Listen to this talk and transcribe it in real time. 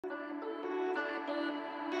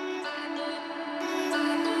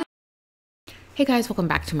Hey guys, welcome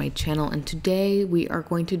back to my channel, and today we are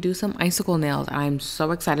going to do some icicle nails. I'm so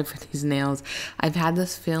excited for these nails. I've had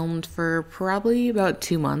this filmed for probably about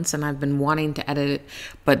 2 months and I've been wanting to edit it,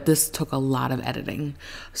 but this took a lot of editing.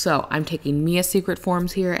 So I'm taking Mia Secret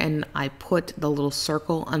forms here and I put the little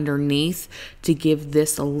circle underneath to give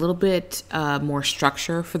this a little bit more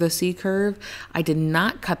structure for the C curve. I did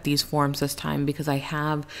not cut these forms this time because I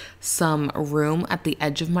have some room at the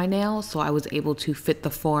edge of my nail, so I was able to fit the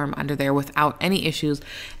form under there without any issues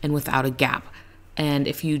and without a gap. And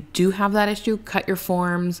if you do have that issue, cut your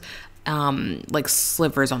forms like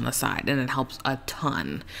slivers on the side and it helps a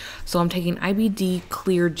ton. So I'm taking IBD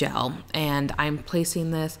clear gel and I'm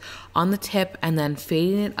placing this on the tip and then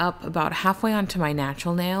fading it up about halfway onto my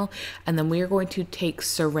natural nail, and then we are going to take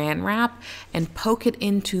saran wrap and poke it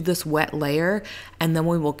into this wet layer, and then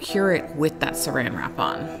we will cure it with that saran wrap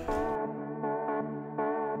on.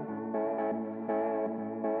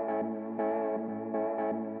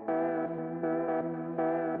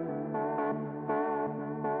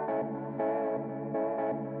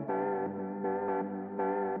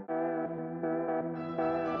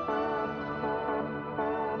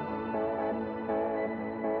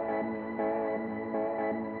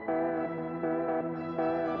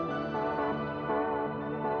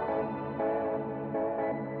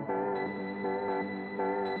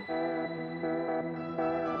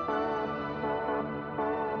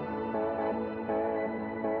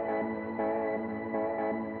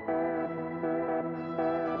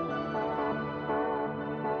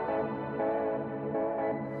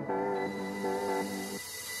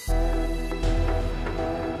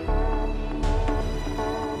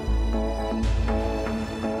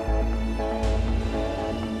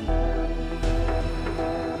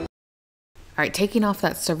 All right, taking off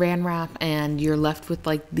that saran wrap and you're left with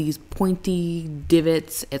like these pointy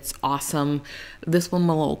divots. It's awesome. This one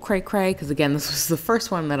a little cray cray because again, this was the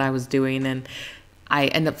first one that I was doing, and I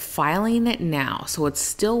end up filing it now. So it's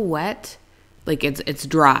still wet. Like it's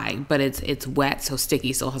dry, but it's wet, so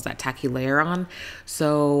sticky, still has that tacky layer on.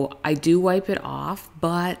 So I do wipe it off,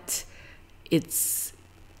 but it's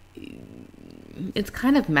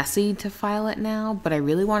kind of messy to file it now, but I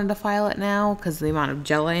really wanted to file it now because the amount of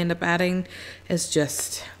gel I end up adding is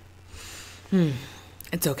just,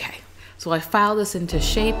 it's okay. So I file this into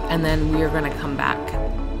shape and then we are gonna come back.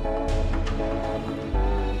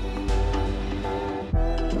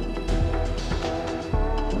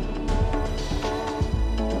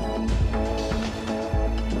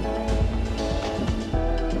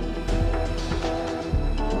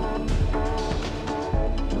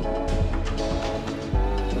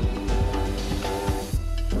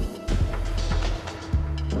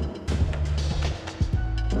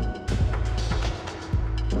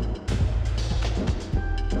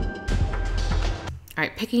 All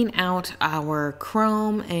right, picking out our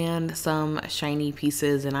chrome and some shiny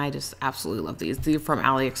pieces, and I just absolutely love these. These are from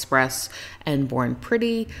AliExpress and Born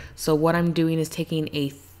Pretty. So what I'm doing is taking a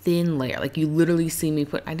thin layer. Like you literally see me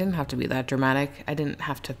put, I didn't have to be that dramatic. I didn't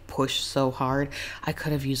have to push so hard. I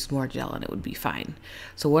could have used more gel and it would be fine.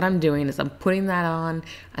 So what I'm doing is I'm putting that on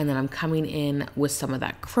and then I'm coming in with some of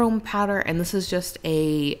that chrome powder. And this is just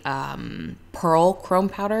a pearl chrome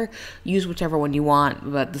powder. Use whichever one you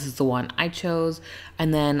want, but this is the one I chose.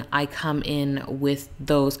 And then I come in with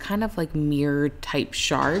those kind of like mirrored type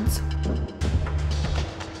shards.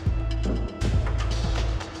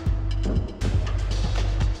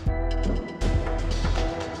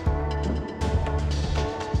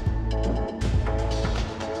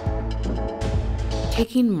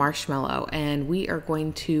 Taking marshmallow, and we are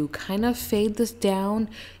going to kind of fade this down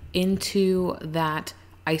into that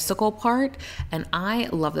icicle part, and I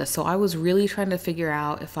love this. So I was really trying to figure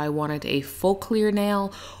out if I wanted a full clear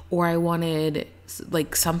nail or I wanted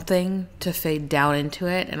like something to fade down into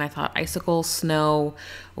it, and I thought icicle, snow,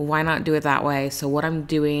 why not do it that way? So what I'm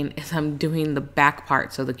doing is I'm doing the back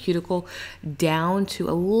part, so the cuticle down to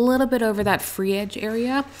a little bit over that free edge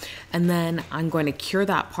area, and then I'm going to cure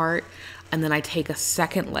that part. And then I take a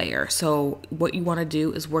second layer. So what you want to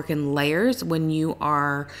do is work in layers when you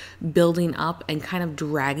are building up and kind of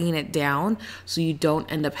dragging it down so you don't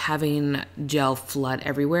end up having gel flood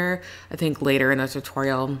everywhere. I think later in the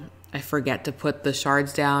tutorial, I forget to put the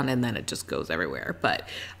shards down and then it just goes everywhere. But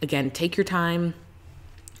again, take your time.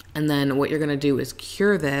 And then what you're going to do is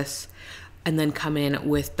cure this and then come in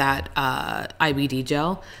with that IBD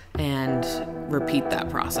gel and repeat that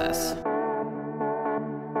process.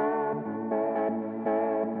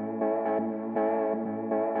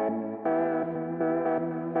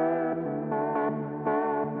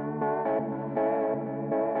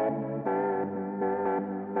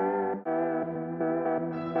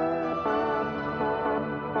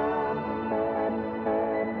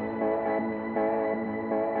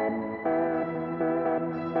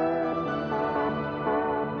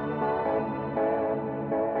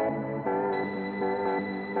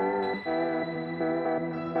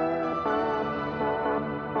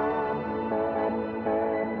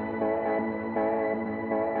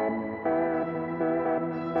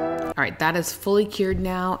 All right, that is fully cured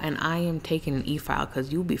now, and I am taking an e-file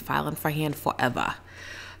because you'll be filing for hand forever.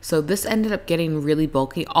 So this ended up getting really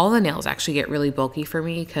bulky. All the nails actually get really bulky for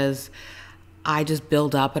me because I just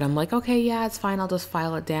build up and I'm like, okay, yeah, it's fine. I'll just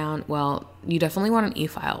file it down. Well, you definitely want an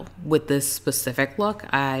e-file with this specific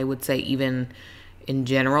look. I would say even in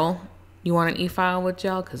general, you want an e-file with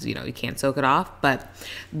gel because, you know, you can't soak it off. But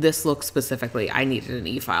this look specifically, I needed an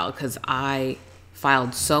e-file because I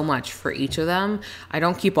filed so much for each of them. I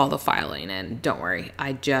don't keep all the filing in. Don't worry.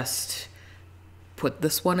 I just put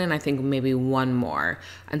this one in, I think maybe one more.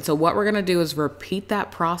 And so what we're gonna do is repeat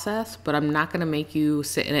that process, but I'm not gonna make you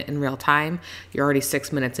sit in it in real time. You're already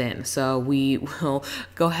 6 minutes in. So we will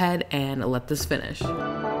go ahead and let this finish.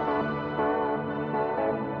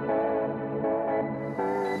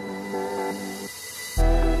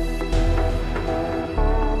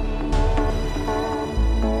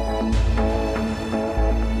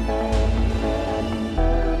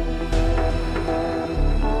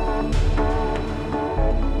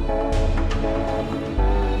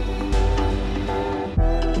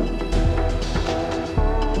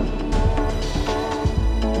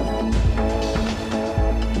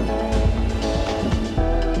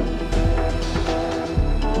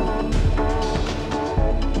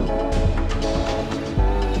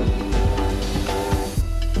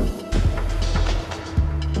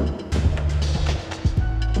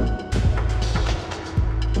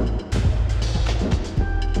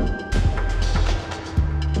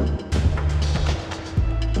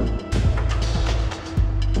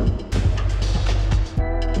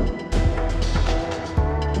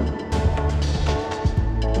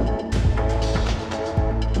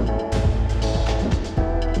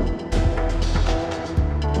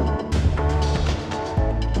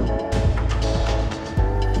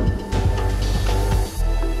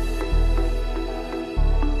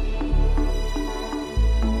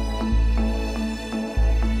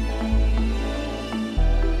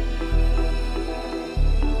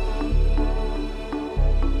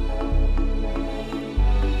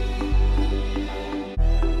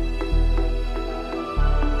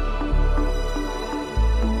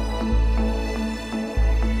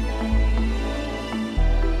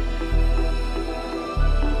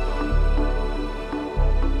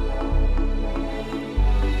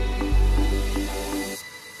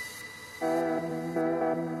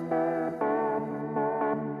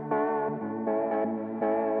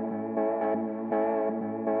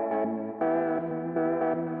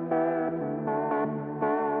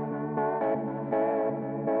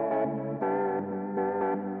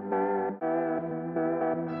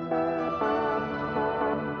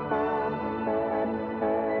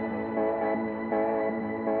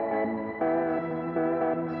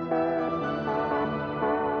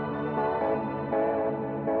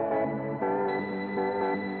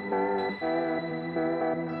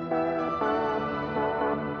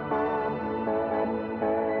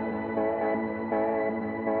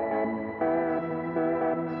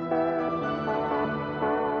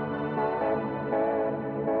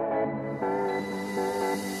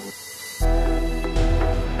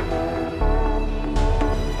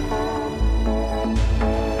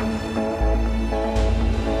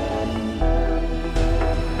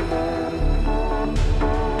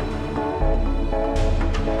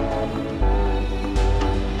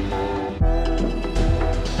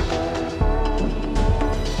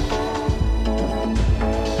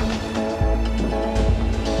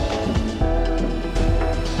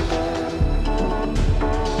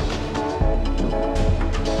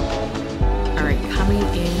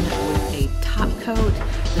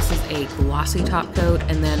 Glossy top coat,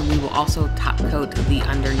 and then we will also top coat the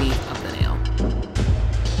underneath of the nail.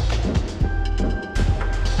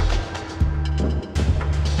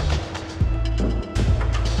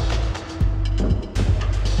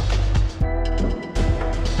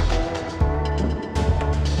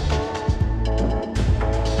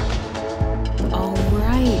 All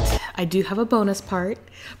right, I do have a bonus part,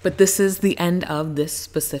 but this is the end of this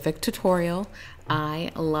specific tutorial.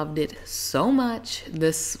 I loved it so much.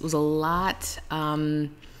 This was a lot, it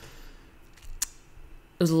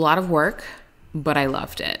was a lot of work, but I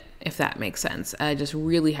loved it, if that makes sense. I just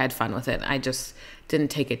really had fun with it. I just didn't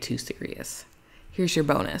take it too serious. Here's your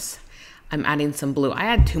bonus. I'm adding some blue. I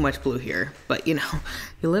had too much blue here, but you know,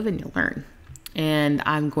 you live and you learn. And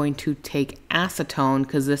I'm going to take acetone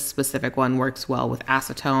because this specific one works well with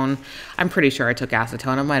acetone. I'm pretty sure I took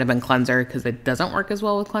acetone. It might have been cleanser because it doesn't work as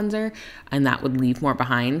well with cleanser, and that would leave more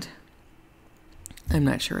behind. I'm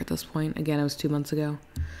not sure at this point. Again, it was 2 months ago.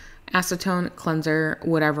 Acetone, cleanser,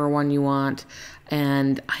 whatever one you want.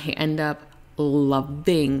 And I end up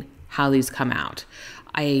loving how these come out.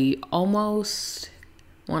 I almost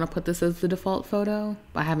want to put this as the default photo,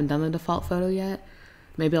 but I haven't done the default photo yet.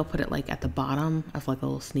 Maybe I'll put it like at the bottom of like a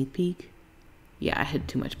little sneak peek. Yeah, I had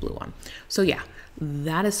too much blue on. So yeah,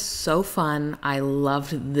 that is so fun. I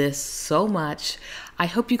loved this so much. I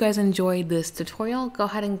hope you guys enjoyed this tutorial. Go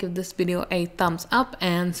ahead and give this video a thumbs up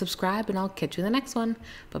and subscribe, and I'll catch you in the next one.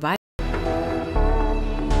 Bye-bye.